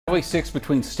Highway 6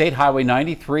 between State Highway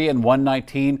 93 and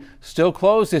 119 still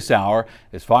closed this hour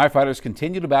as firefighters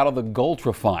continue to battle the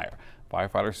Goltra Fire.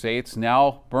 Firefighters say it's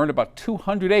now burned about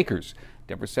 200 acres.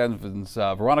 Denver 7's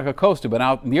Veronica Costa been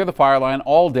out near the fire line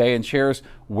all day and shares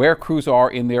where crews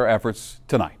are in their efforts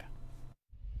tonight.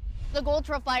 The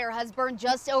Goltra Fire has burned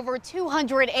just over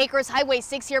 200 acres. Highway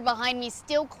 6 here behind me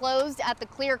still closed at the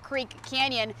Clear Creek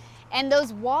Canyon. And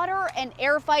those water and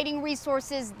air fighting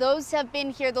resources, those have been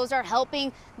here. Those are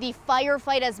helping the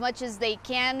firefight as much as they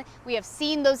can. We have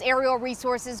seen those aerial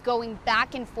resources going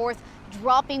back and forth,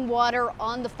 dropping water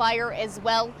on the fire as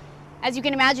well. As you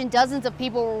can imagine, dozens of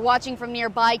people were watching from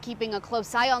nearby, keeping a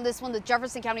close eye on this one. The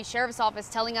Jefferson County Sheriff's Office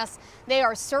telling us they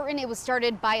are certain it was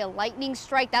started by a lightning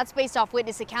strike. That's based off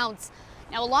witness accounts.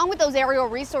 Now, along with those aerial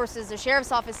resources, the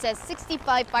Sheriff's Office says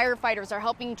 65 firefighters are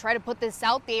helping try to put this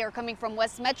out. They are coming from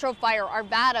West Metro Fire,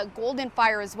 Arvada, Golden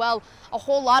Fire as well, a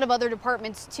whole lot of other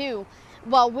departments too.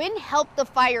 While wind helped the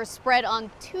fire spread on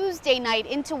Tuesday night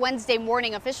into Wednesday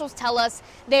morning, officials tell us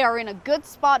they are in a good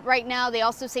spot right now. They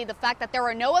also say the fact that there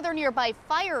are no other nearby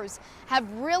fires have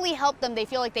really helped them. They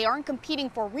feel like they aren't competing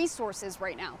for resources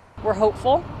right now. We're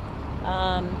hopeful.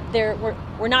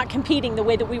 We're not competing the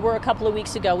way that we were a couple of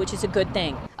weeks ago, which is a good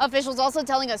thing. Officials also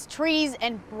telling us trees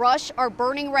and brush are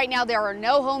burning right now. There are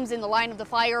no homes in the line of the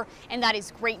fire, and that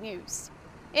is great news.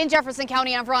 In Jefferson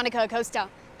County, I'm Veronica Acosta,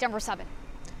 Denver 7.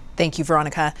 Thank you,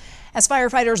 Veronica. As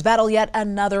firefighters battle yet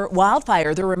another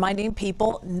wildfire, they're reminding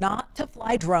people not to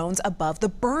fly drones above the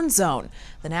burn zone.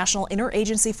 The National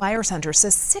Interagency Fire Center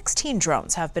says 16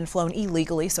 drones have been flown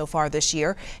illegally so far this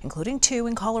year, including 2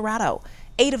 in Colorado.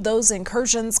 8 of those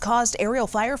incursions caused aerial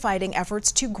firefighting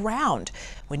efforts to ground.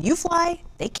 When you fly,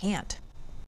 they can't.